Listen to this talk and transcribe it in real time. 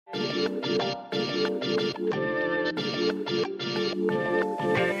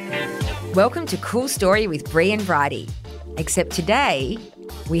Welcome to Cool Story with Brie and Bridie. Except today,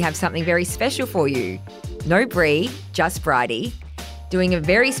 we have something very special for you. No Brie, just Bridie, doing a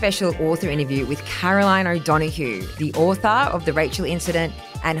very special author interview with Caroline O'Donoghue, the author of The Rachel Incident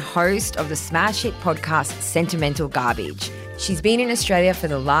and host of the smash hit podcast Sentimental Garbage. She's been in Australia for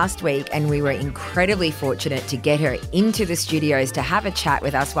the last week and we were incredibly fortunate to get her into the studios to have a chat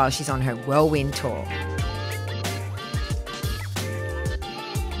with us while she's on her whirlwind tour.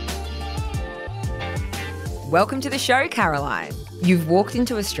 Welcome to the show, Caroline. You've walked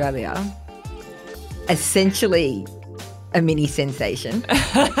into Australia, essentially a mini sensation,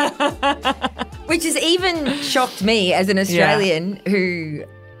 which has even shocked me as an Australian who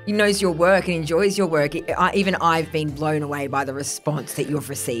knows your work and enjoys your work. Even I've been blown away by the response that you've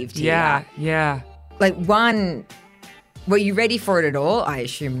received here. Yeah. Like, one, were you ready for it at all? I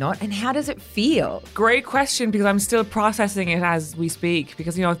assume not. And how does it feel? Great question, because I'm still processing it as we speak.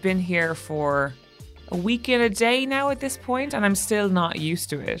 Because, I've been here for a week and a day now at this point, and I'm still not used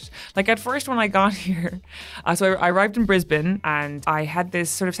to it. Like, at first when I got here, so I arrived in Brisbane, and I had this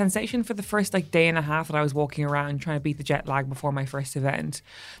sort of sensation for the first day and a half that I was walking around trying to beat the jet lag before my first event,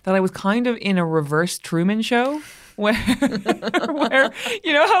 that I was kind of in a reverse Truman Show. where how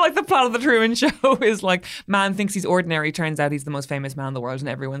the plot of the Truman Show is man thinks he's ordinary, turns out he's the most famous man in the world and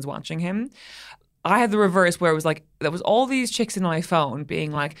everyone's watching him. I had the reverse, where it was there was all these chicks in my phone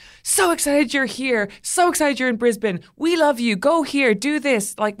being so excited you're here, so excited you're in Brisbane, we love you, go here, do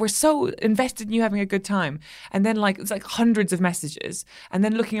this, we're so invested in you having a good time. And then it's hundreds of messages, and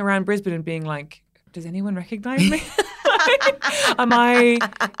then looking around Brisbane and being does anyone recognize me?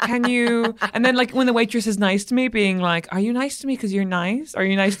 Can you? And then when the waitress is nice to me, being are you nice to me because you're nice? Are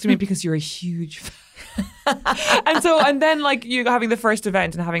you nice to me because you're a huge fan? and then you having the first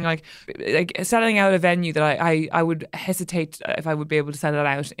event and having setting out a venue that I would hesitate if I would be able to set it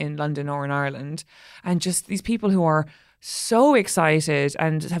out in London or in Ireland, and just these people who are so excited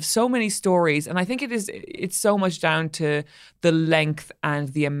and have so many stories. And I think it's so much down to the length and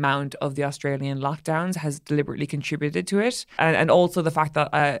the amount of the Australian lockdowns has deliberately contributed to it. And also the fact that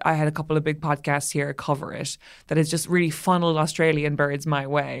I had a couple of big podcasts here cover it, that has just really funneled Australian birds my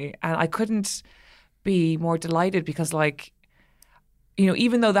way. And I couldn't be more delighted, because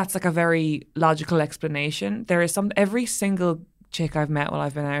even though that's a very logical explanation, there is every single chick I've met while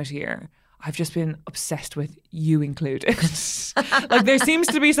I've been out here, I've just been obsessed with, you included. There seems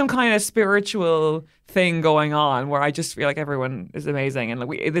to be some kind of spiritual thing going on where I just feel like everyone is amazing, and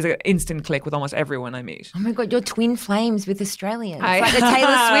there's an instant click with almost everyone I meet. Oh my God, you're twin flames with Australians. It's like the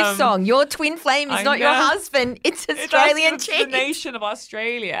Taylor Swift song. Your twin flame is not your husband, it's Australian chick. It's the nation of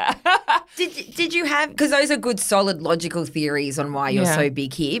Australia. Did you have, because those are good solid logical theories on why you're so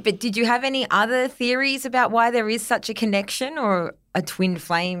big here, but did you have any other theories about why there is such a connection or a twin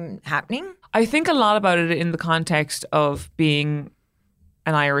flame happening? I think a lot about it in the context of being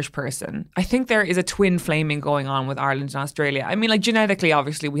an Irish person. I think there is a twin flaming going on with Ireland and Australia. I mean, genetically,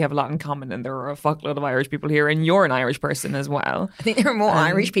 obviously, we have a lot in common, and there are a fuckload of Irish people here, and you're an Irish person as well. I think there are more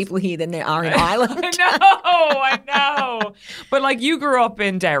Irish people here than there are in Ireland. I know. But you grew up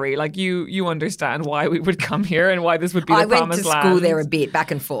in Derry. You understand why we would come here and why this would be the promised land. I went to school there a bit, back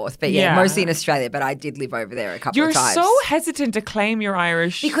and forth, but mostly in Australia, but I did live over there a couple of times. You're so hesitant to claim you're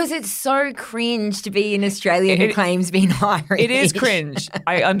Irish. Because it's so cringe to be an Australian who claims being Irish. It is cringe.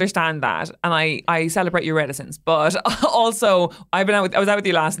 I understand that, and I celebrate your reticence, but also I was out with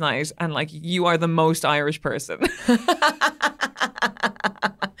you last night, and you are the most Irish person.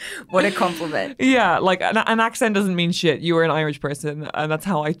 What a compliment. Yeah, an accent doesn't mean shit. You are an Irish person, and that's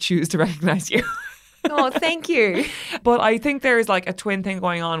how I choose to recognize you. Oh, thank you. But I think there's a twin thing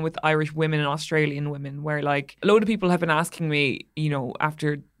going on with Irish women and Australian women, where a load of people have been asking me,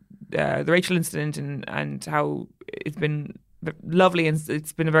 after the Rachel incident and how it's been lovely and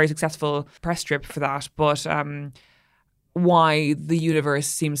it's been a very successful press trip for that, but why the universe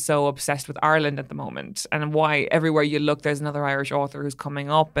seems so obsessed with Ireland at the moment, and why everywhere you look there's another Irish author who's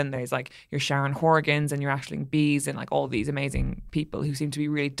coming up, and there's your Sharon Horgans and your Aisling Bees and all these amazing people who seem to be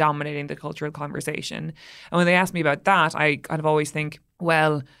really dominating the cultural conversation. And when they ask me about that, I kind of always think,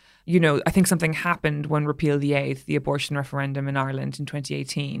 well, I think something happened when Repeal the Eighth, the abortion referendum in Ireland in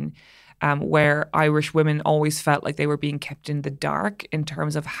 2018, where Irish women always felt like they were being kept in the dark in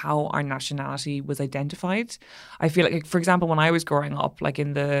terms of how our nationality was identified. I feel for example, when I was growing up,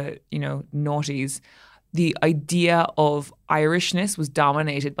 in the, noughties, the idea of Irishness was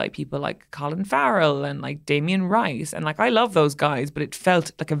dominated by people like Colin Farrell and like Damien Rice. And like, I love those guys, but it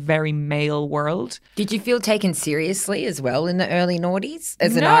felt like a very male world. Did you feel taken seriously as well in the early noughties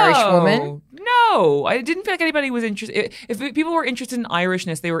as an Irish woman? No, I didn't feel like anybody was interested. If people were interested in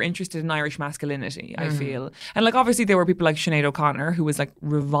Irishness, they were interested in Irish masculinity, I feel. And like, obviously there were people like Sinead O'Connor, who was like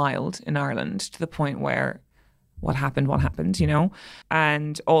reviled in Ireland to the point where what happened, you know?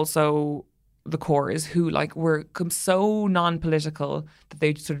 And also the Corrs, who like were so non-political that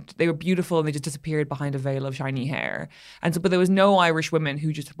they were beautiful and they just disappeared behind a veil of shiny hair. And so, but there was no Irish women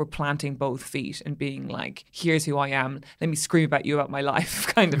who just were planting both feet and being like, here's who I am, let me scream at you about my life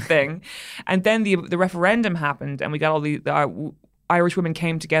kind of thing. And then the referendum happened and we got all the Irish women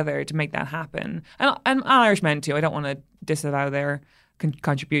came together to make that happen. And Irish men too. I don't want to disavow their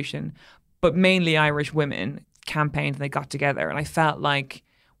contribution, but mainly Irish women campaigned and they got together. And I felt like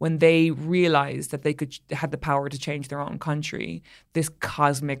when they realized that they had the power to change their own country, this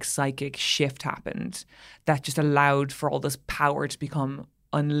cosmic psychic shift happened that just allowed for all this power to become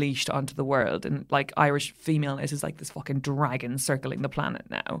unleashed onto the world. And like Irish femaleness is like this fucking dragon circling the planet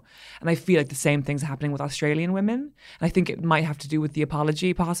now. And I feel like the same thing's happening with Australian women. And I think it might have to do with the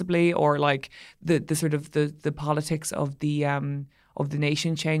apology possibly, or like the sort of the politics of the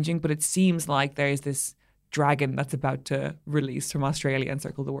nation changing. But it seems like there is this dragon that's about to release from Australia and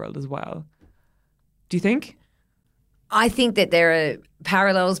circle the world as well. Do you think? I think that there are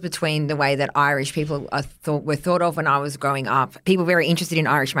parallels between the way that Irish people were thought of when I was growing up. People very interested in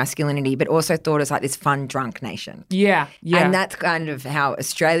Irish masculinity, but also thought as like this fun, drunk nation. Yeah. And that's kind of how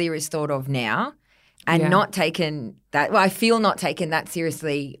Australia is thought of now, and not taken that. Well, I feel not taken that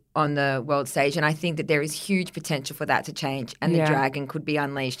seriously on the world stage, and I think that there is huge potential for that to change, and the dragon could be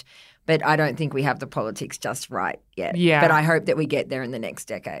unleashed. But I don't think we have the politics just right yet. Yeah. But I hope that we get there in the next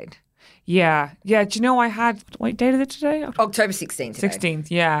decade. Yeah. Yeah. Do you know what date is it today? October 16th. 16th,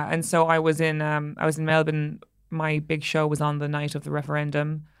 yeah. And so I was in Melbourne. My big show was on the night of the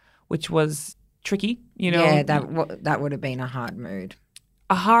referendum, which was tricky, you know. Yeah, that would have been a hard mood.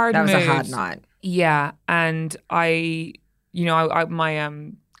 That was a hard night. Yeah. And my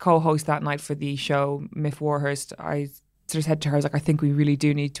co-host that night for the show, Miff Warhurst, I sort of said to her, I was like, I think we really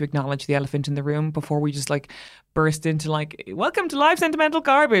do need to acknowledge the elephant in the room before we just like burst into like, welcome to Live Sentimental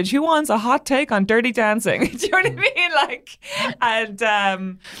Garbage. Who wants a hot take on Dirty Dancing? Do you know what I mean? Like,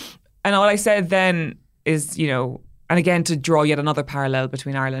 and what I said then is, you know, and again, to draw yet another parallel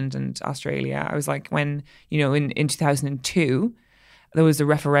between Ireland and Australia, I was like, when, you know, in 2002, there was a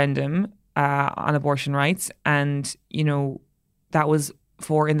referendum on abortion rights. And, you know, that was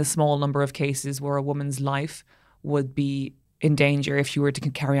for in the small number of cases where a woman's life would be in danger if she were to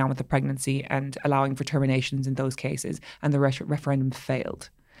carry on with the pregnancy, and allowing for terminations in those cases. And the referendum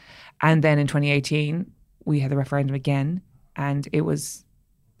failed. And then in 2018, we had the referendum again, and it was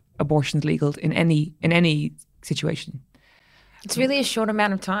abortions legal in any situation. It's really a short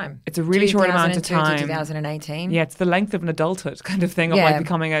amount of time. It's a really short amount of time. 2018. Yeah, it's the length of an adulthood kind of thing, of like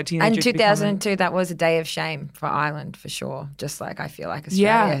becoming a teenager. And 2002, that was a day of shame for Ireland, for sure. Just like I feel like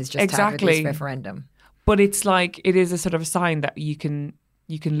Australia has just had with this referendum. But it's like, it is a sort of a sign that you can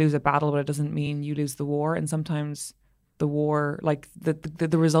lose a battle, but it doesn't mean you lose the war. And sometimes the war, like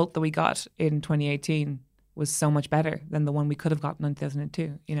the result that we got in 2018 was so much better than the one we could have gotten in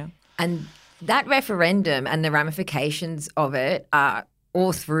 2002, you know? And that referendum and the ramifications of it are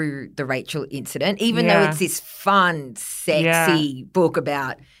all through the Rachel incident, even though it's this fun, sexy book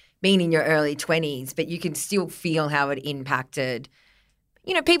about being in your early 20s, but you can still feel how it impacted,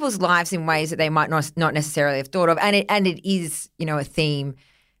 you know, people's lives in ways that they might not necessarily have thought of. And it is, you know, a theme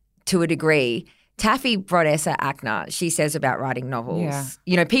to a degree. Taffy Brodesser-Akner, she says about writing novels,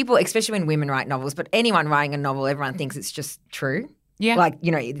 you know, people, especially when women write novels, but anyone writing a novel, everyone thinks it's just true. Yeah. Like,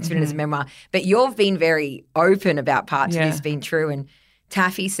 you know, it's written as a memoir. But you've been very open about parts of this being true. And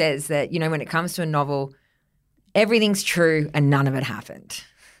Taffy says that, you know, when it comes to a novel, everything's true and none of it happened.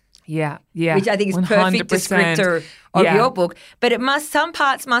 Yeah, yeah. Which I think is 100%. Perfect descriptor of your book. But some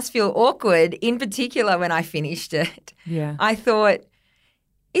parts must feel awkward, in particular when I finished it. Yeah. I thought,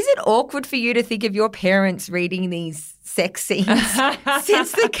 is it awkward for you to think of your parents reading these sex scenes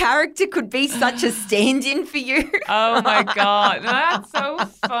since the character could be such a stand-in for you? Oh, my God. That's so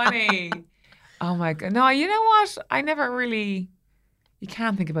funny. Oh, my God. No, you know what? I never really... You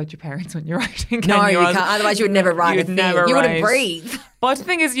can't think about your parents when you're writing. No, you can't. Otherwise, you would never write a thing. You wouldn't breathe. But the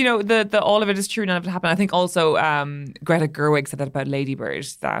thing is, you know, the all of it is true, none of it happened. I think also Greta Gerwig said that about Lady Bird,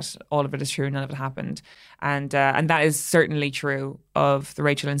 that all of it is true, none of it happened. And that is certainly true of the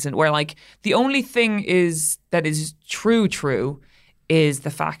Rachel incident, where like the only thing that is true is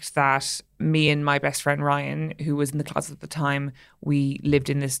the fact that me and my best friend Ryan, who was in the closet at the time, we lived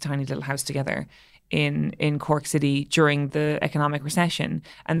in this tiny little house together in Cork City during the economic recession.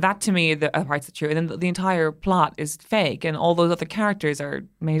 And that to me, the part's the truth. And then the entire plot is fake and all those other characters are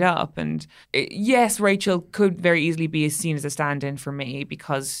made up. And yes, Rachel could very easily be seen as a stand-in for me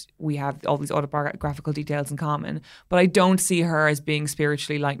because we have all these autobiographical details in common. But I don't see her as being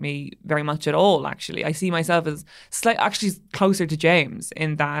spiritually like me very much at all, actually. I see myself as actually closer to James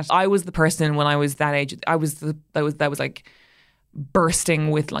in that I was the person when I was that age. I was like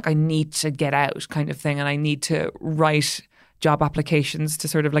bursting with like I need to get out kind of thing, and I need to write job applications to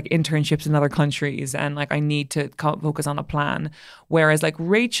sort of like internships in other countries, and like I need to focus on a plan. Whereas like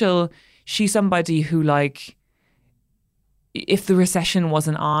Rachel, she's somebody who like if the recession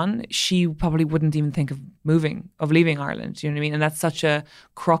wasn't on, she probably wouldn't even think of leaving Ireland. You know what I mean? And that's such a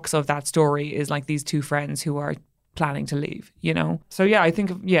crux of that story is like these two friends who are planning to leave, you know? So yeah, I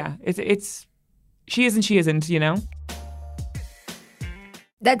think it's she is and she isn't, you know?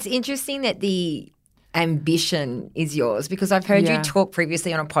 That's interesting that the ambition is yours because I've heard you talk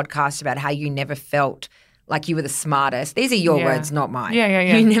previously on a podcast about how you never felt like you were the smartest. These are your words, not mine.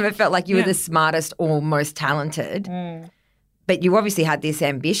 Yeah. You never felt like you were the smartest or most talented. But you obviously had this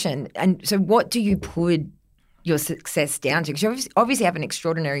ambition. And so what do you put your success down to? Because you obviously have an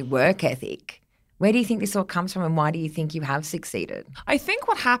extraordinary work ethic. Where do you think this all comes from and why do you think you have succeeded? I think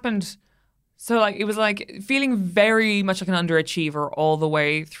what happened... So like it was like feeling very much like an underachiever all the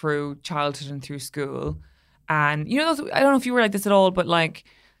way through childhood and through school. And you know, I don't know if you were like this at all, but like,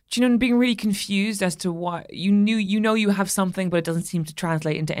 you know, being really confused as to what you have something, but it doesn't seem to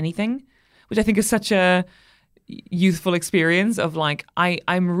translate into anything, which I think is such a youthful experience of like,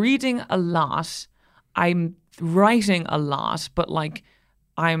 I'm reading a lot, I'm writing a lot, but like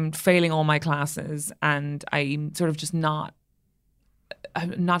I'm failing all my classes and I'm sort of just not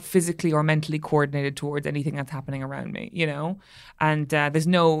physically or mentally coordinated towards anything that's happening around me, you know? And there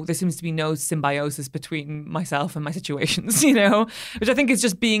seems to be no symbiosis between myself and my situations, you know? Which I think is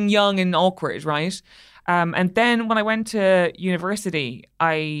just being young and awkward, right? And then when I went to university,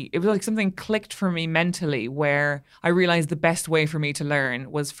 it was like something clicked for me mentally where I realized the best way for me to learn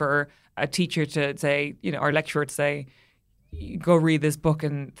was for a teacher to say, you know, or lecturer to say, go read this book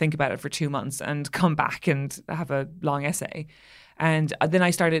and think about it for 2 months and come back and have a long essay. And then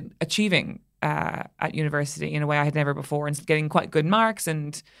I started achieving at university in a way I had never before and getting quite good marks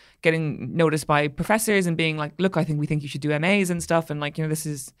and getting noticed by professors and being like, look, we think you should do MAs and stuff. And like, you know,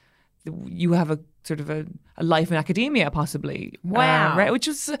 you have a sort of a life in academia possibly. Wow. Right? Which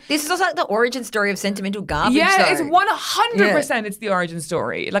was... This is also like the origin story of sentimental garbage. Yeah, though. it's 100% it's the origin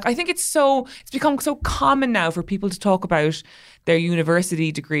story. Like I think it's become so common now for people to talk about their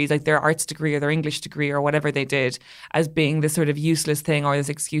university degrees, like their arts degree or their English degree or whatever they did as being this sort of useless thing or this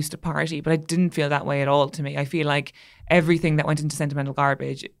excuse to party. But I didn't feel that way at all to me. I feel like everything that went into sentimental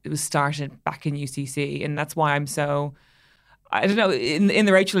garbage, it was started back in UCC. And that's why I'm so... I don't know, in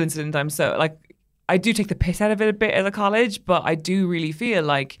the Rachel incident, I'm so, like, I do take the piss out of it a bit as a college, but I do really feel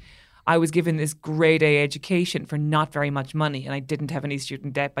like I was given this grade A education for not very much money and I didn't have any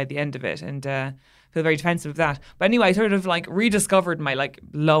student debt by the end of it and feel very defensive of that. But anyway, I sort of like rediscovered my like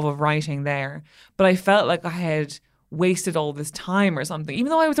love of writing there, but I felt like I had wasted all this time or something. Even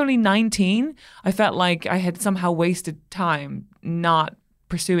though I was only 19, I felt like I had somehow wasted time not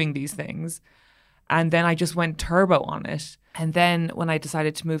pursuing these things. And then I just went turbo on it. And then when I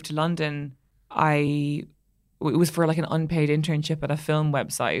decided to move to London, it was for like an unpaid internship at a film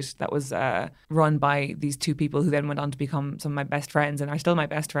website that was run by these two people who then went on to become some of my best friends and are still my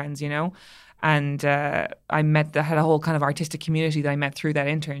best friends, you know. And I had a whole kind of artistic community that I met through that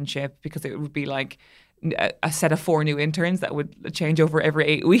internship because it would be like a set of 4 new interns that would change over every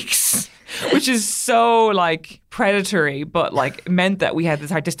 8 weeks, which is so like predatory, but like meant that we had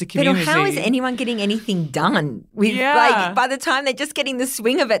this artistic community. But how is anyone getting anything done? Like by the time they're just getting the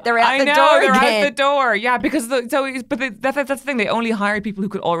swing of it, they're out the door again. They're out the door. Yeah, because that's the thing. They only hired people who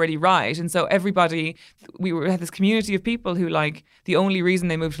could already write, and so everybody we had this community of people who like the only reason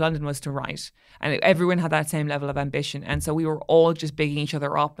they moved to London was to write. And everyone had that same level of ambition. And so we were all just bigging each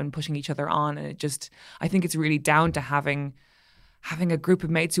other up and pushing each other on. And I think it's really down to having a group of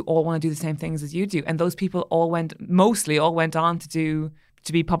mates who all want to do the same things as you do. And those people mostly went on to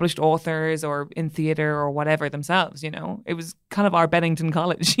be published authors or in theatre or whatever themselves, you know. It was kind of our Bennington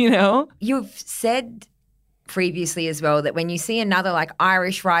College, you know. You've said previously as well that when you see another like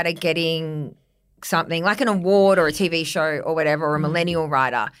Irish writer getting something like an award or a TV show or whatever, or a millennial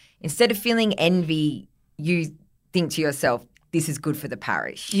writer, instead of feeling envy, you think to yourself, this is good for the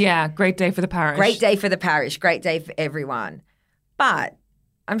parish. Yeah, great day for the parish. Great day for the parish. Great day for everyone. But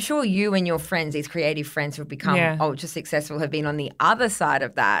I'm sure you and your friends, these creative friends who have become ultra successful, have been on the other side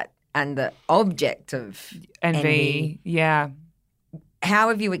of that and the object of envy. Yeah. How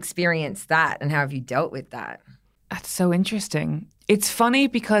have you experienced that and how have you dealt with that? That's so interesting. It's funny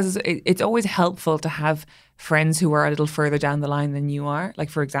because it's always helpful to have friends who are a little further down the line than you are.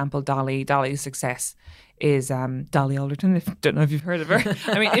 Like, for example, Dolly's success is Dolly Alderton. Don't know if you've heard of her.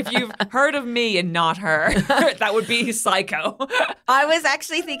 I mean, if you've heard of me and not her, that would be psycho. I was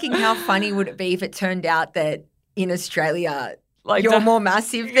actually thinking how funny would it be if it turned out that in Australia like you're more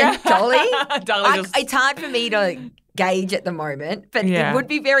massive than Dolly. It's hard for me to gauge at the moment, but it would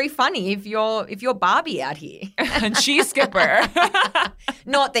be very funny if you're Barbie out here and she's Skipper.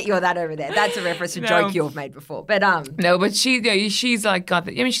 Not that you're that over there. That's a reference to a joke you've made before. But no, but she's like got.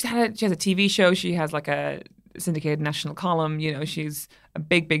 I mean, she has a TV show. She has like a syndicated national column. You know, she's a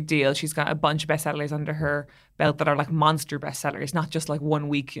big deal. She's got a bunch of bestsellers under her belt that are like monster bestsellers, not just like 1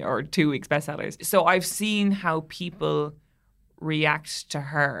 week or 2 weeks bestsellers. So I've seen how people react to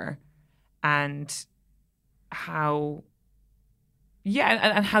her and how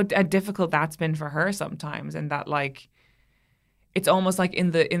and how difficult that's been for her sometimes, and that like it's almost like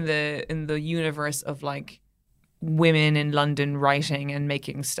in the universe of like women in London writing and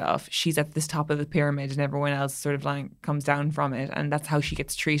making stuff, she's at this top of the pyramid and everyone else sort of like comes down from it, and that's how she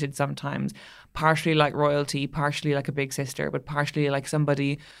gets treated sometimes, partially like royalty, partially like a big sister, but partially like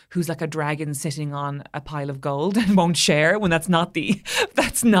somebody who's like a dragon sitting on a pile of gold and won't share when that's not the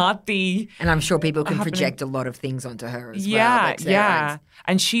and I'm sure people can project a lot of things onto her as well. Yeah.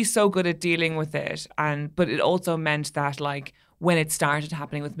 And she's so good at dealing with it, but it also meant that like when it started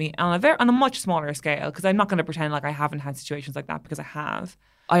happening with me on a much smaller scale, because I'm not going to pretend like I haven't had situations like that, because I have.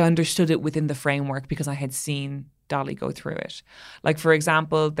 I understood it within the framework because I had seen Dolly go through it. Like, for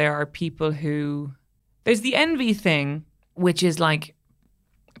example, there are people there's the envy thing, which is like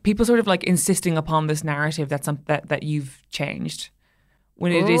people sort of like insisting upon this narrative that you've changed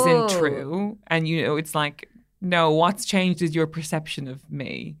when it isn't true. And, you know, it's like, no, what's changed is your perception of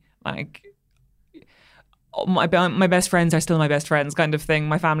me. Like, my best friends are still my best friends kind of thing.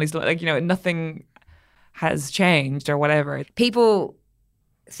 My family's like, you know, nothing has changed or whatever. People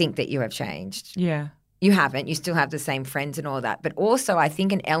think that you have changed. Yeah. You haven't. You still have the same friends and all that. But also I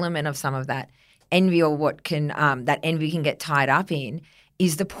think an element of some of that envy, or what can that envy can get tied up in,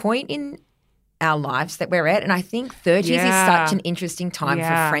 is the point in our lives that we're at. And I think 30s is such an interesting time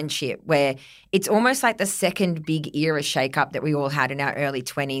for friendship, where it's almost like the second big era shake-up that we all had in our early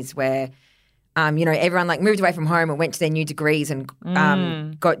 20s, where you know, everyone like moved away from home and went to their new degrees and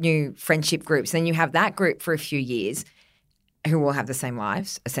got new friendship groups. Then you have that group for a few years who all have the same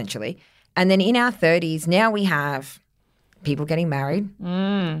lives, essentially. And then in our 30s, now we have people getting married,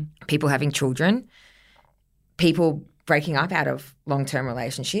 people having children, people breaking up out of long-term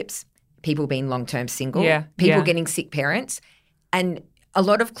relationships, people being long-term single, people getting sick parents, and a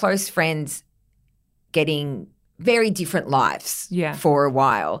lot of close friends getting very different lives for a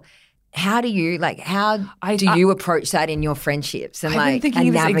while. How do you approach that in your friendships and I've been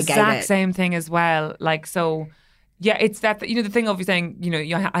thinking navigate the exact it? same thing as well. Like, so yeah, it's that, you know, the thing of you saying, you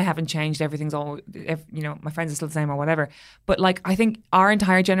know, I haven't changed, everything's all, you know, my friends are still the same or whatever. But like, I think our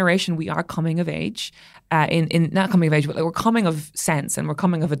entire generation, we are coming of age, in not coming of age, but like we're coming of sense and we're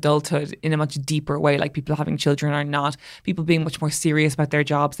coming of adulthood in a much deeper way. Like people having children are not, people being much more serious about their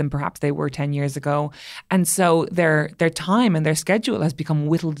jobs than perhaps they were 10 years ago. And so their time and their schedule has become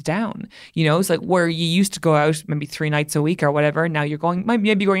whittled down. You know, it's like where you used to go out maybe 3 nights a week or whatever, now you're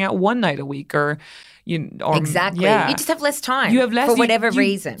maybe going out 1 night a week or exactly. You just have less time. You have less for whatever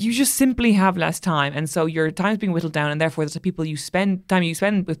reason. You just simply have less time, and so your time's being whittled down, and therefore the time you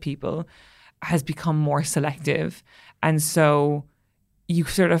spend with people has become more selective, and so you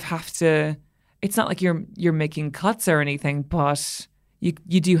sort of have to. It's not like you're making cuts or anything, but you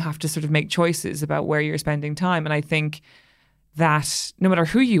do have to sort of make choices about where you're spending time, and I think that no matter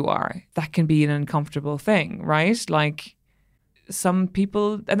who you are, that can be an uncomfortable thing, right? Like. Some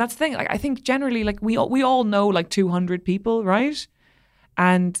people, and that's the thing, like I think generally like we all know like 200 people, right?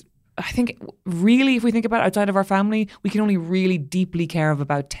 And I think really if we think about it, outside of our family, we can only really deeply care of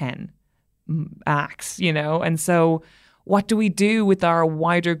about 10 max, you know? And so what do we do with our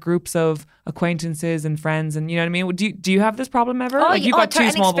wider groups of acquaintances and friends, and you know what I mean? Do you have this problem ever? Like you've got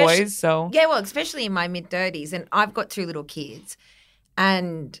 2 small boys, so yeah, well, especially in my mid-30s, and I've got 2 little kids,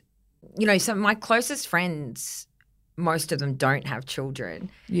 and you know, some of my closest friends most of them don't have children.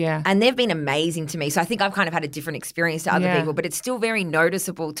 Yeah. And they've been amazing to me. So I think I've kind of had a different experience to other people, but it's still very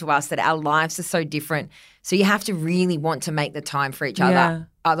noticeable to us that our lives are so different. So you have to really want to make the time for each other.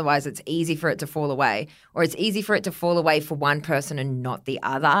 Otherwise, it's easy for it to fall away, or it's easy for it to fall away for one person and not the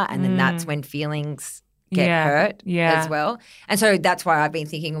other. And then that's when feelings get hurt as well. And so that's why I've been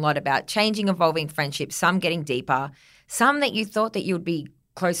thinking a lot about changing, evolving friendships, some getting deeper, some that you thought that you would be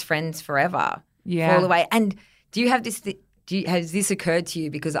close friends forever fall away. And do you have this? Has this occurred to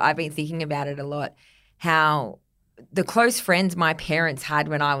you? Because I've been thinking about it a lot. How the close friends my parents had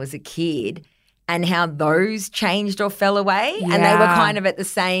when I was a kid, and how those changed or fell away, and they were kind of at the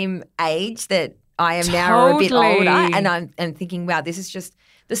same age that I am now, or a bit older. And I'm thinking, wow, this is just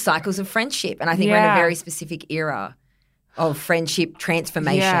the cycles of friendship. And I think we're in a very specific era of friendship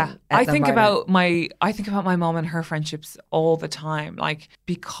transformation. Yeah. I think about my mom and her friendships all the time. Like,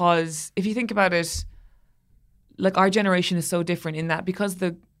 because if you think about it, like our generation is so different in that because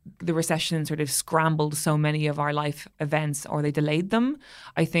the recession sort of scrambled so many of our life events, or they delayed them.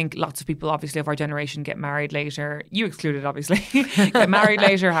 I think lots of people, obviously, of our generation get married later. You excluded, obviously. Get married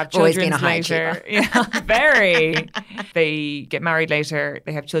later, have children later. Yeah, very. They get married later,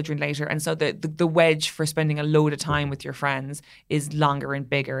 they have children later. And so the wedge for spending a load of time with your friends is longer and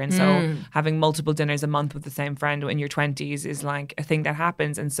bigger. And so having multiple dinners a month with the same friend in your 20s is like a thing that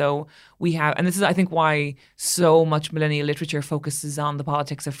happens. And so we have, and this is, I think, why so much millennial literature focuses on the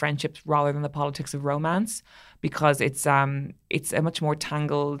politics of friendships rather than the politics of romance, because it's a much more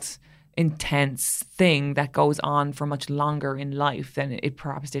tangled, intense thing that goes on for much longer in life than it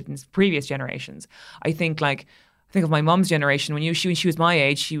perhaps did in previous generations. I think of my mum's generation, when she was my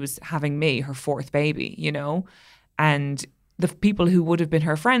age, she was having me, her fourth baby, you know, and the people who would have been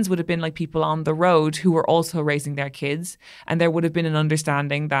her friends would have been like people on the road who were also raising their kids, and there would have been an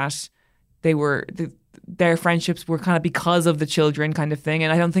understanding that their friendships were kind of because of the children kind of thing.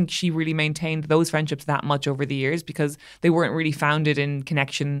 And I don't think she really maintained those friendships that much over the years because they weren't really founded in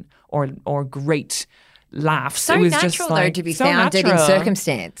connection or great laughs. So it was natural, just though, like, to be so founded natural. in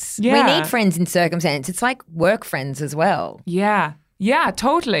circumstance. Yeah. We need friends in circumstance. It's like work friends as well. Yeah. Yeah,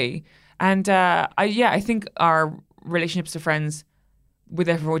 totally. And I think our relationships to friends were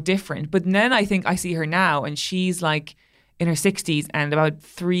therefore different. But then I think I see her now and she's like in her 60s, and about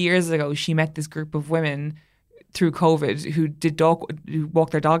 3 years ago she met this group of women through COVID who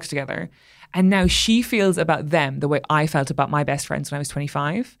walked their dogs together. And now she feels about them the way I felt about my best friends when I was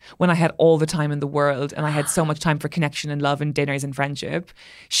 25, when I had all the time in the world and I had so much time for connection and love and dinners and friendship.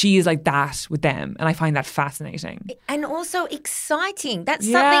 She is like that with them. And I find that fascinating. And also exciting. That's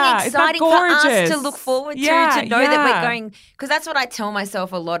Yeah, something isn't that exciting for us gorgeous? to look forward to Yeah, know that yeah. we're going, because that's what I tell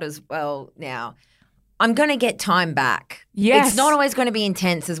myself a lot as well now. I'm going to get time back. Yes. It's not always going to be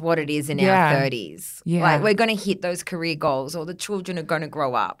intense as what it is in Yeah. our 30s. Yeah. Like, we're going to hit those career goals, or the children are going to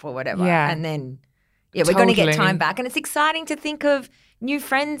grow up or whatever. Yeah. And then, we're going to get Totally. time back. And it's exciting to think of new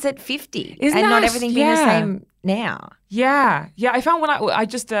friends at 50 Isn't and not that? everything being the Yeah. same now. Yeah. Yeah. I found when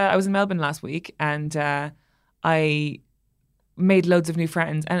I was in Melbourne last week and I made loads of new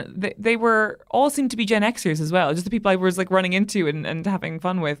friends, and they were all seemed to be Gen Xers as well, just the people I was like running into and having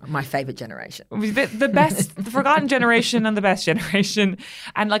fun with. My favorite generation. The best, the forgotten generation and the best generation.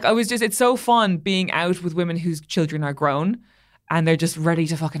 And like, it's so fun being out with women whose children are grown and they're just ready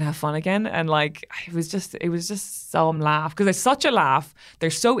to fucking have fun again. And like, it was just some laugh, because they're such a laugh. They're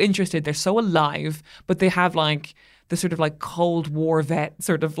so interested. They're so alive, but they have like the sort of like Cold War vet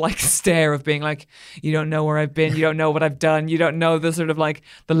sort of like stare of being like, you don't know where I've been, you don't know what I've done, you don't know the sort of like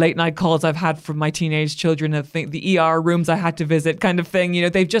the late night calls I've had from my teenage children, the ER rooms I had to visit kind of thing. You know,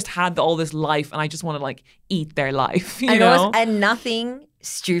 they've just had all this life and I just want to like eat their life, you know? And nothing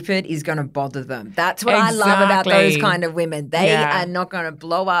stupid is going to bother them. That's what I love about those kind of women. They are not going to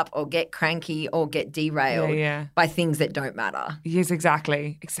blow up or get cranky or get derailed by things that don't matter. Yes,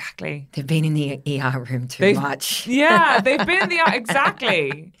 exactly. They've been in the ER room too much. Yeah, they've been in the ER.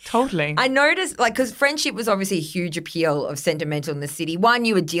 Exactly. Totally. I noticed, like, because friendship was obviously a huge appeal of Sentimental in the City. One,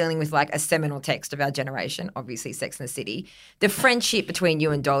 you were dealing with like a seminal text of our generation, obviously Sex in the City. The friendship between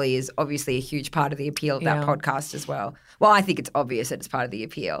you and Dolly is obviously a huge part of the appeal of that podcast as well. Well, I think it's obvious that it's part of the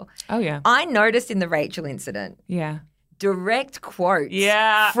appeal. Oh, yeah. I noticed in the Rachel incident, direct quotes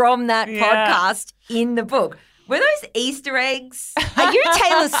from that podcast in the book. Were those Easter eggs? Are you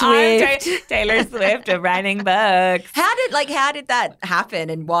Taylor Swift? Taylor Swift of writing books. How did that happen,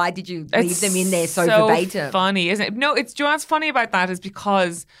 and why did you leave them in there so verbatim? Funny, isn't it? No, it's, do you know what's funny about that is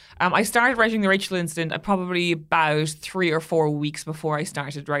because I started writing the Rachel incident probably about 3 or 4 weeks before I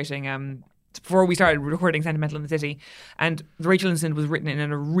started writing before we started recording Sentimental in the City. And the Rachel incident was written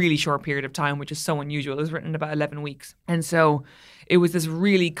in a really short period of time, which is so unusual. It was written in about 11 weeks. And so it was this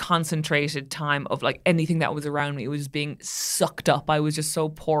really concentrated time of like anything that was around me was being sucked up. I was just so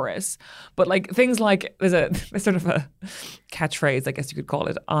porous. But like things like there's sort of a catchphrase, I guess you could call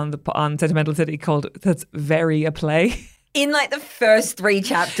it, on Sentimental City called "That's very a play." In like the first 3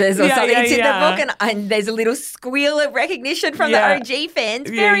 chapters or something, it's in the book, and there's a little squeal of recognition from the OG fans.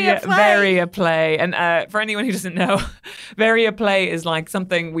 Very a play. Very a play. And for anyone who doesn't know, very a play is like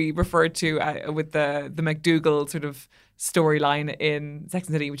something we refer to with the McDougal sort of storyline in Sex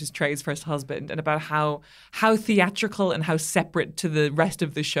and the City, which is Trey's first husband, and about how theatrical and how separate to the rest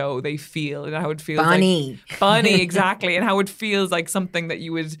of the show they feel, and how it feels funny, exactly, and how it feels like something that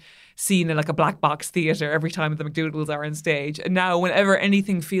you would seen in like a black box theatre every time the McDougalls are on stage. And now whenever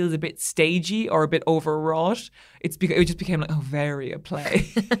anything feels a bit stagey or a bit overwrought, it just became like, oh, very a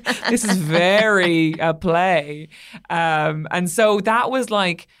play. This is very a play. And so that was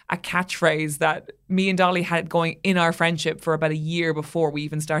like a catchphrase that me and Dolly had going in our friendship for about a year before we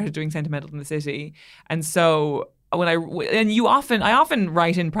even started doing Sentimental in the City. And so I often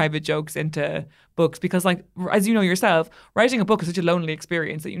write in private jokes into books because, like, as you know yourself, writing a book is such a lonely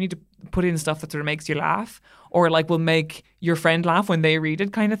experience that you need to put in stuff that sort of makes you laugh or like will make your friend laugh when they read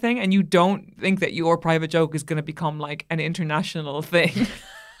it, kind of thing. And you don't think that your private joke is going to become like an international thing.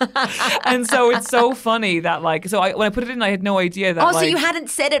 And so it's so funny that like, when I put it in, I had no idea that. Oh, so you hadn't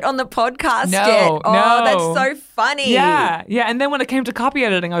said it on the podcast yet? Oh, no. That's so funny. Yeah. And then when it came to copy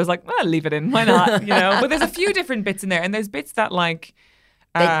editing, I was like, well, leave it in. Why not? But there's a few different bits in there, and there's bits that like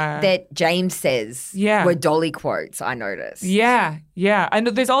that James says were Dolly quotes. I noticed. Yeah. And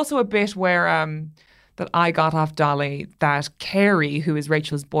there's also a bit where that I got off Dolly that Carey, who is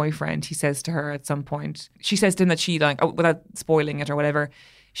Rachel's boyfriend, he says to her at some point. She says to him that she like, without spoiling it or whatever.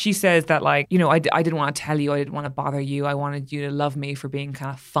 She says that, like, I didn't want to tell you, I didn't want to bother you. I wanted you to love me for being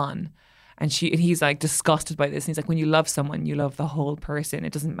kind of fun. And he's like disgusted by this. And he's like, when you love someone, you love the whole person.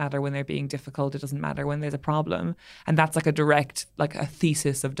 It doesn't matter when they're being difficult. It doesn't matter when there's a problem. And that's like a direct, like a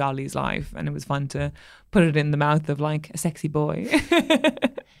thesis of Dolly's life. And it was fun to put it in the mouth of like a sexy boy.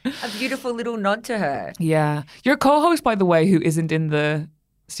 A beautiful little nod to her. Yeah. Your co-host, by the way, who isn't in the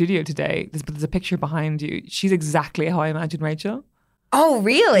studio today, there's a picture behind you. She's exactly how I imagine Rachel. Oh,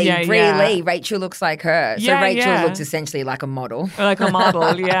 really? Yeah, Brie Lee. Rachel looks like her. So Rachel looks essentially like a model. Like a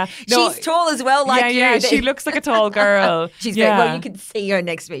model, yeah. No, she's tall as well, like you. Yeah, she looks like a tall girl. She's very, well, you can see her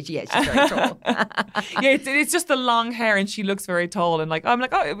next to me. Yeah, she's very tall. It's just the long hair, and she looks very tall. And like, I'm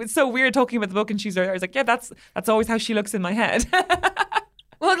like, oh, it was so weird talking about the book, and I was like, yeah, that's always how she looks in my head.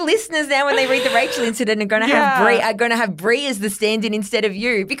 Well, the listeners now, when they read the Rachel incident, are going to have Brie as the stand-in instead of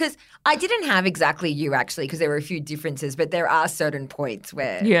you, because I didn't have exactly you actually, because there were a few differences, but there are certain points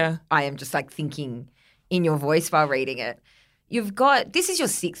where I am just like thinking in your voice while reading it. This is your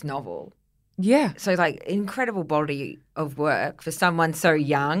 6th novel. Yeah. So like incredible body of work for someone so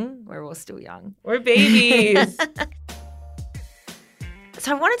young. We're all still young. We're babies.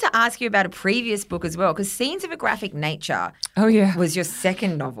 So I wanted to ask you about a previous book as well, because Scenes of a Graphic Nature was your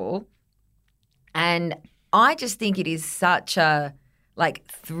 2nd novel. And I just think it is such a like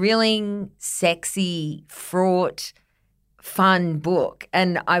thrilling, sexy, fraught, fun book.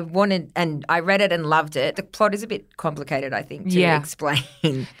 And I read it and loved it. The plot is a bit complicated, I think, to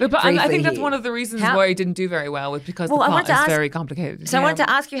explain. But I think that's one of the reasons why it didn't do very well, was because the plot is very complicated. So I wanted to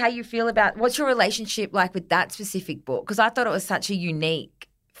ask you how you feel about, what's your relationship like with that specific book? Because I thought it was such a unique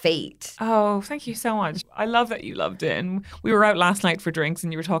feat. Oh, thank you so much. I love that you loved it. And we were out last night for drinks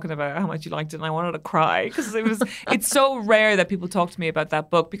and you were talking about how much you liked it, and I wanted to cry because it's so rare that people talk to me about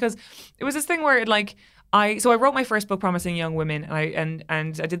that book, because it was this thing where I wrote my first book, Promising Young Women, and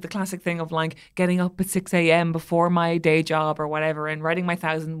I did the classic thing of like getting up at 6 a.m. before my day job or whatever and writing my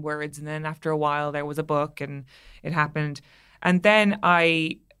 1,000 words, and then after a while there was a book and it happened. And then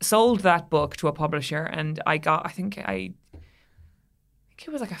I sold that book to a publisher, and I got, I think it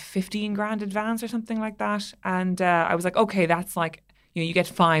was like a 15 grand advance or something like that. And I was like, okay, that's like, you get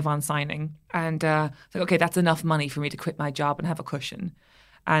 5 on signing. And like, okay, that's enough money for me to quit my job and have a cushion.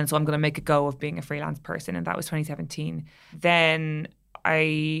 And so I'm going to make a go of being a freelance person. And that was 2017. Then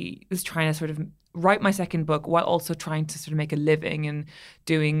I was trying to sort of write my 2nd book while also trying to sort of make a living and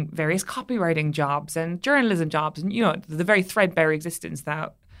doing various copywriting jobs and journalism jobs. And, the very threadbare existence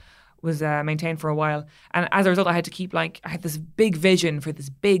that was maintained for a while. And as a result, I had to keep I had this big vision for this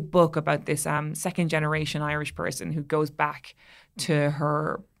big book about this 2nd generation Irish person who goes back to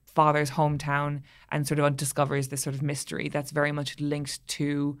her father's hometown and sort of discovers this sort of mystery that's very much linked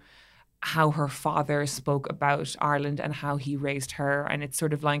to how her father spoke about Ireland and how he raised her. And it's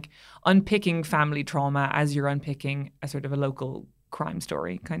sort of like unpicking family trauma as you're unpicking a sort of a local crime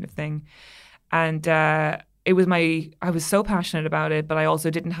story kind of thing. And I was so passionate about it, but I also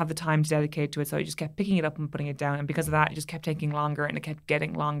didn't have the time to dedicate to it. So I just kept picking it up and putting it down. And because of that, it just kept taking longer and it kept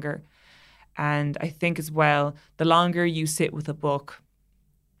getting longer. And I think as well, the longer you sit with a book,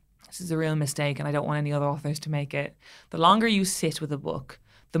 this is a real mistake and I don't want any other authors to make it. The longer you sit with a book,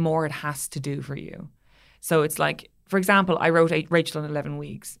 the more it has to do for you. So it's like, for example, I wrote Rachel in 11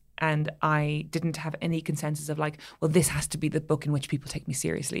 weeks and I didn't have any consensus of like, well, this has to be the book in which people take me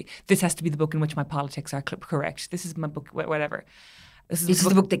seriously. This has to be the book in which my politics are correct. This is my book, whatever. This is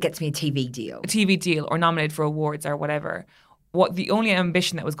the book that gets me a TV deal. A TV deal or nominated for awards or whatever. The only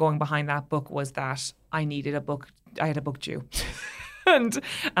ambition that was going behind that book was that I needed a book. I had a book due and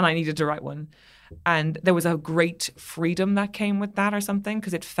I needed to write one. And there was a great freedom that came with that or something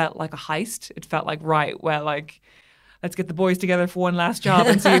because it felt like a heist. It felt like, right, well, like, let's get the boys together for one last job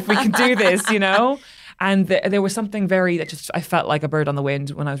and see if we can do this, you know? And there was something I felt like a bird on the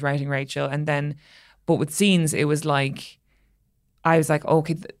wind when I was writing Rachel. And then, but with Scenes, it was like, I was like,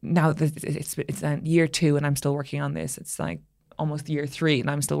 okay, now it's year 2 and I'm still working on this. It's like almost year 3 and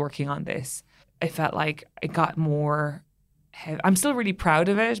I'm still working on this. It felt like it got more... I'm still really proud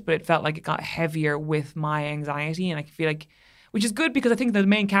of it, but it felt like it got heavier with my anxiety. And I feel like, which is good because I think the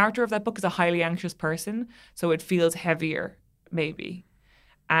main character of that book is a highly anxious person. So it feels heavier, maybe.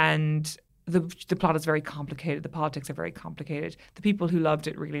 And the plot is very complicated. The politics are very complicated. The people who loved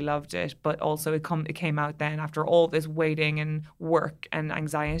it really loved it. But also it came out then after all this waiting and work and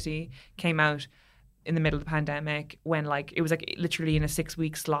anxiety came out in the middle of the pandemic when like, it was like literally in a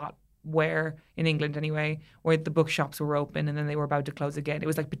 6-week slot. Where in England anyway, where the bookshops were open and then they were about to close again. It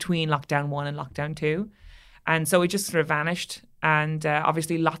was like between lockdown 1 and lockdown 2. And so it just sort of vanished. And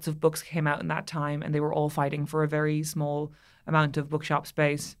obviously lots of books came out in that time and they were all fighting for a very small amount of bookshop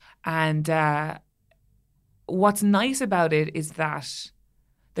space. And what's nice about it is that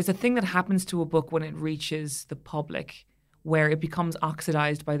there's a thing that happens to a book when it reaches the public where it becomes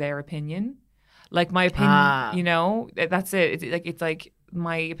oxidized by their opinion. Like my opinion, you know, that's it. It's like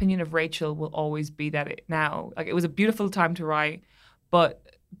my opinion of Rachel will always be that it was a beautiful time to write, but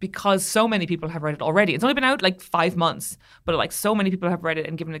because so many people have read it already, it's only been out like 5 months, but like so many people have read it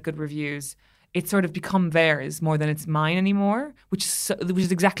and given it good reviews, it's sort of become theirs more than it's mine anymore, which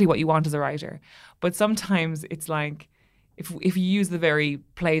is exactly what you want as a writer. But sometimes it's like, if you use the very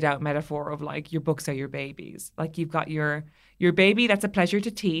played out metaphor of like your books are your babies, like you've got your baby that's a pleasure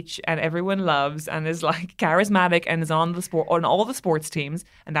to teach and everyone loves and is like charismatic and is on all the sports teams,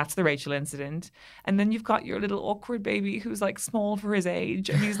 and that's the Rachel incident. And then you've got your little awkward baby who's like small for his age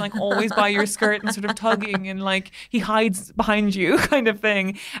and he's like always by your skirt and sort of tugging and like he hides behind you kind of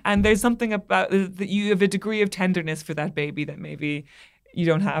thing. And there's something about that you have a degree of tenderness for that baby that maybe you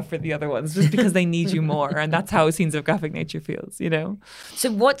don't have for the other ones just because they need you more. And that's how Scenes of Graphic Nature feels, you know?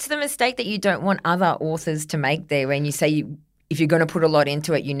 So what's the mistake that you don't want other authors to make there when you say if you're going to put a lot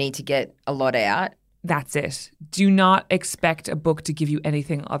into it, you need to get a lot out? That's it. Do not expect a book to give you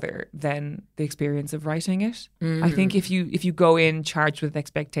anything other than the experience of writing it. I think if you go in charged with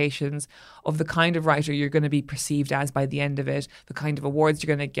expectations of the kind of writer you're going to be perceived as by the end of it, the kind of awards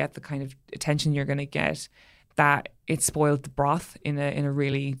you're going to get, the kind of attention you're going to get, that it spoiled the broth in a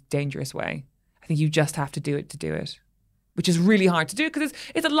really dangerous way. I think you just have to do it, which is really hard to do because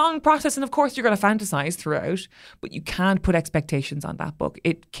it's a long process, and of course you're going to fantasize throughout, but you can't put expectations on that book.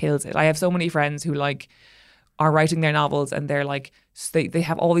 It kills it. I have so many friends who like are writing their novels and they're like they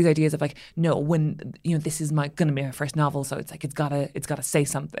have all these ideas of like, no, when this is going to be my first novel, so it's like it's gotta say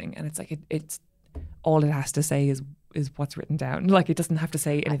something, and it's like it's all it has to say is what's written down. Like it doesn't have to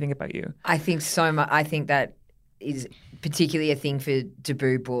say anything about you. I think so much. I think that is particularly a thing for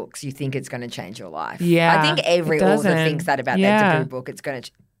debut books. You think it's going to change your life. Yeah, I think every author thinks that about their debut book. It's going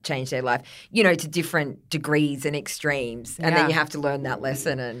to change their life, to different degrees and extremes. And then you have to learn that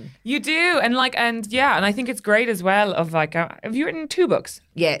lesson. And you do. And I think it's great as well of like, have you written 2 books?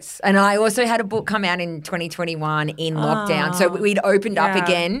 Yes. And I also had a book come out in 2021 in lockdown. So we'd opened up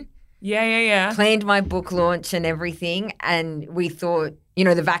again. Yeah. Planned my book launch and everything. And we thought,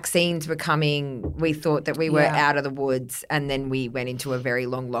 the vaccines were coming. We thought that we were out of the woods, and then we went into a very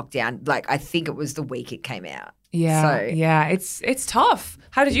long lockdown. Like, I think it was the week it came out. Yeah. So, yeah, it's tough.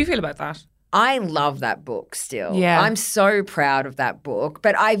 How did you feel about that? I love that book still. Yeah. I'm so proud of that book.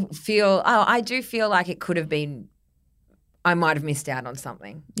 But I do feel like it could have been, I might have missed out on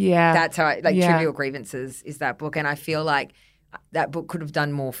something. Yeah. That's how Trivial Grievances is that book. And I feel like that book could have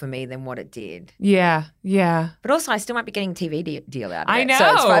done more for me than what it did. Yeah. But also, I still might be getting a TV deal out of it. I know.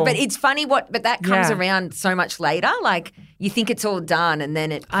 So it's fine. But it's funny but that comes Yeah. around so much later. Like, you think it's all done and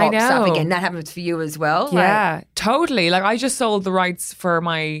then it I pops up know. again. That happens for you as well. Yeah, totally. Like I just sold the rights to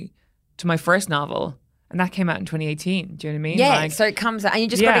my first novel, and that came out in 2018. Do you know what I mean? Yeah, Like, so it comes out and you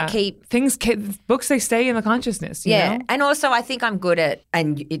just got to keep... books, they stay in the consciousness, you know? And also I think I'm good at,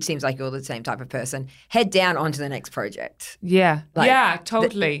 and it seems like you're the same type of person, head down onto the next project. Yeah. Like, yeah,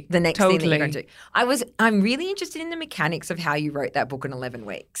 totally. The next thing that you're going to do. I'm really interested in the mechanics of how you wrote that book in 11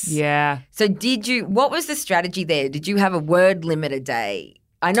 weeks. Yeah. So what was the strategy there? Did you have a word limit a day?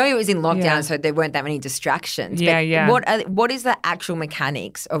 I know it was in lockdown, so there weren't that many distractions. Yeah. What is the actual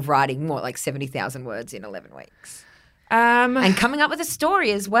mechanics of writing like 70,000 words in 11 weeks? And coming up with a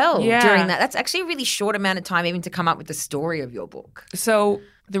story as well during that. That's actually a really short amount of time even to come up with the story of your book. So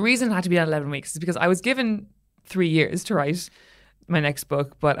the reason it had to be on 11 weeks is because I was given 3 years to write my next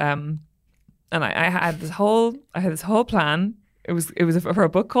book, but and I had this whole plan. It was for a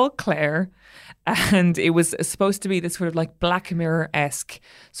book called Claire, and it was supposed to be this sort of like Black Mirror-esque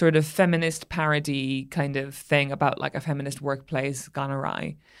sort of feminist parody kind of thing about like a feminist workplace gone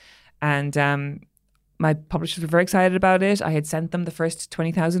awry. And my publishers were very excited about it. I had sent them the first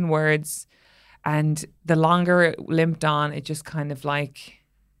 20,000 words, and the longer it limped on, it just kind of like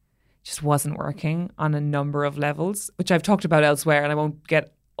just wasn't working on a number of levels, which I've talked about elsewhere and I won't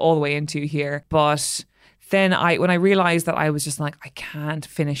get all the way into here. But then when I realized that, I was just like, I can't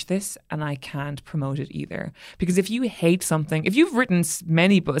finish this and I can't promote it either. Because if you hate something, if you've written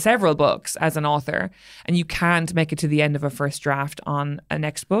several books as an author and you can't make it to the end of a first draft on a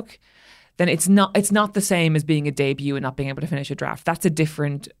next book, then it's not the same as being a debut and not being able to finish a draft. That's a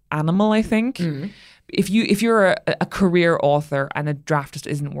different animal, I think. Mm. If you're a career author and a draft just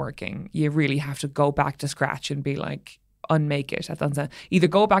isn't working, you really have to go back to scratch and be like, unmake it. Either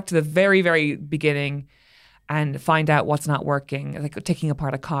go back to the very, very beginning and find out what's not working, like taking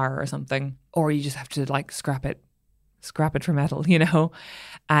apart a car or something, or you just have to like scrap it for metal, you know?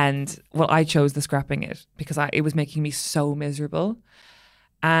 And well, I chose the scrapping it because it was making me so miserable.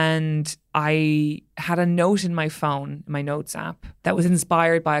 And I had a note in my phone, my notes app, that was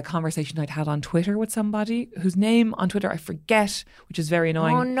inspired by a conversation I'd had on Twitter with somebody whose name on Twitter I forget, which is very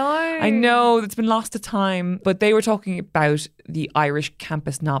annoying. Oh, no. I know, it's been lost to time. But they were talking about the Irish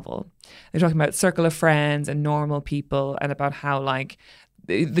campus novel. They're talking about circle of friends and normal people, and about how like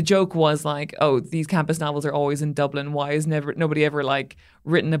the joke was like, oh, these campus novels are always in Dublin. Why is nobody ever like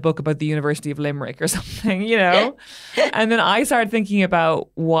written a book about the University of Limerick or something, you know? And then I started thinking about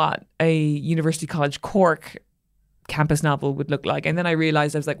what a University College Cork campus novel would look like. And then I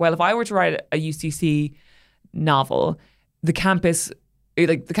realized, I was like, well, if I were to write a UCC novel, the campus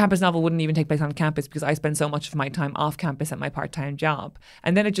novel wouldn't even take place on campus because I spend so much of my time off campus at my part-time job.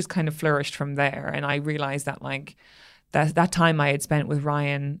 And then it just kind of flourished from there. And I realized that like that time I had spent with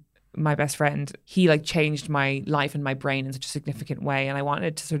Ryan, my best friend, he like changed my life and my brain in such a significant way. And I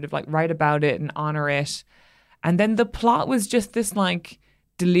wanted to sort of like write about it and honor it. And then the plot was just this like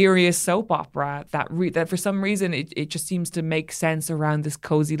delirious soap opera that for some reason it just seems to make sense around this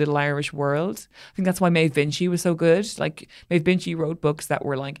cozy little Irish world. I think that's why Maeve Binchy was so good. Like Maeve Binchy wrote books that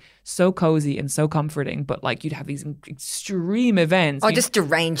were like so cozy and so comforting, but like you'd have these extreme events. Just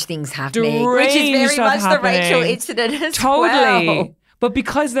deranged things happening, which is very much the Rachel incident as well. But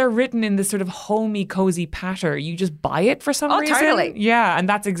because they're written in this sort of homey, cozy patter, you just buy it for some reason. Totally. Yeah, and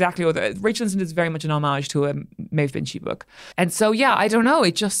that's exactly what Rachel Incident is very much an homage to a Maeve Binchy book. And so, yeah, I don't know.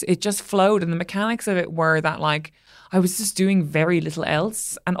 It just flowed, and the mechanics of it were that like I was just doing very little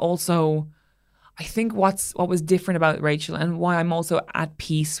else, and also I think what was different about Rachel and why I'm also at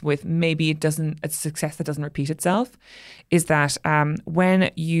peace with maybe it's a success that doesn't repeat itself is that when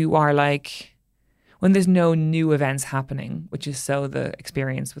you are like. When there's no new events happening, which is so the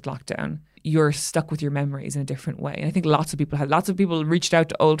experience with lockdown, you're stuck with your memories in a different way. And I think lots of people reached out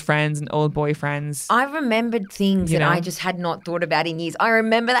to old friends and old boyfriends. I remembered things that I just had not thought about in years. I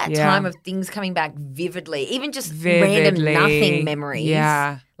remember that time of things coming back vividly, even just random nothing memories.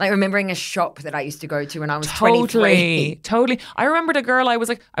 Yeah. Like remembering a shop that I used to go to when I was 23. Totally. I remembered a girl I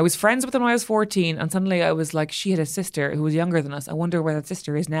was friends with when I was 14, and suddenly I was like, she had a sister who was younger than us. I wonder where that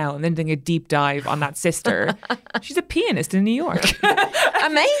sister is now. And then doing a deep dive on that sister. She's a pianist in New York.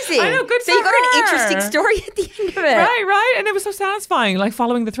 Amazing. I know, good so you got an interesting story at the end of it. Right. And it was so satisfying, like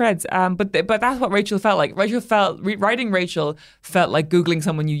following the threads. But that's what Rachel felt like. Writing Rachel felt like Googling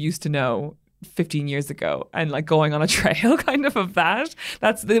someone you used to know 15 years ago and like going on a trail kind of that.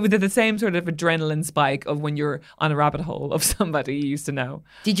 That's the same sort of adrenaline spike of when you're on a rabbit hole of somebody you used to know.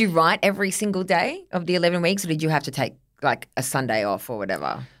 Did you write every single day of the 11 weeks, or did you have to take like a Sunday off or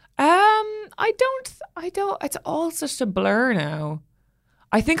whatever? I don't. It's all such a blur now.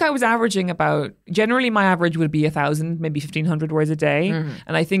 I think I was averaging generally my average would be 1,000, maybe 1,500 words a day. Mm-hmm.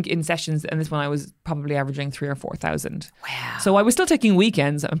 And I think in sessions, and this one I was probably averaging 3,000 or 4,000. Wow. So I was still taking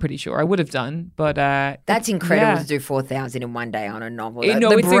weekends, I'm pretty sure. I would have done, but... That's incredible to do 4,000 in one day on a novel.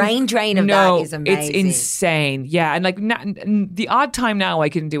 No, the brain drain of that is amazing. It's insane. Yeah, and like the odd time now I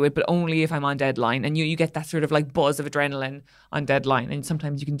can do it, but only if I'm on deadline. And you get that sort of like buzz of adrenaline on deadline. And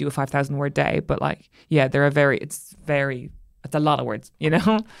sometimes you can do a 5,000 word day, but like, yeah, it's a lot of words, you know?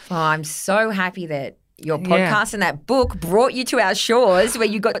 Oh, I'm so happy that your podcast and that book brought you to our shores where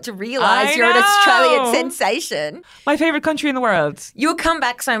you got to realise you're an Australian sensation. My favourite country in the world. You'll come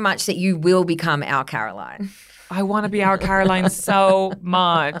back so much that you will become our Caroline. I want to be our Caroline so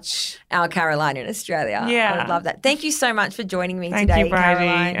much. Our Caroline in Australia. Yeah. I would love that. Thank you so much for joining me today, Thank you, Bridie.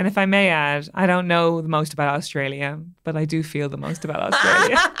 Caroline. And if I may add, I don't know the most about Australia, but I do feel the most about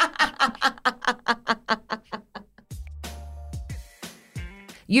Australia.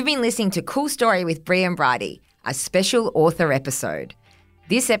 You've been listening to Cool Story with Brie and Bridie, a special author episode.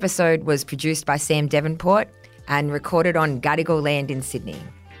 This episode was produced by Sam Devonport and recorded on Gadigal land in Sydney.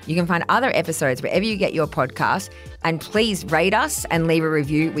 You can find other episodes wherever you get your podcast, and please rate us and leave a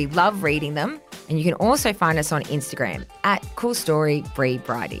review. We love reading them. And you can also find us on Instagram at Cool Story Brie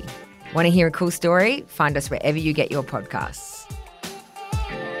Bridie. Want to hear a cool story? Find us wherever you get your podcasts.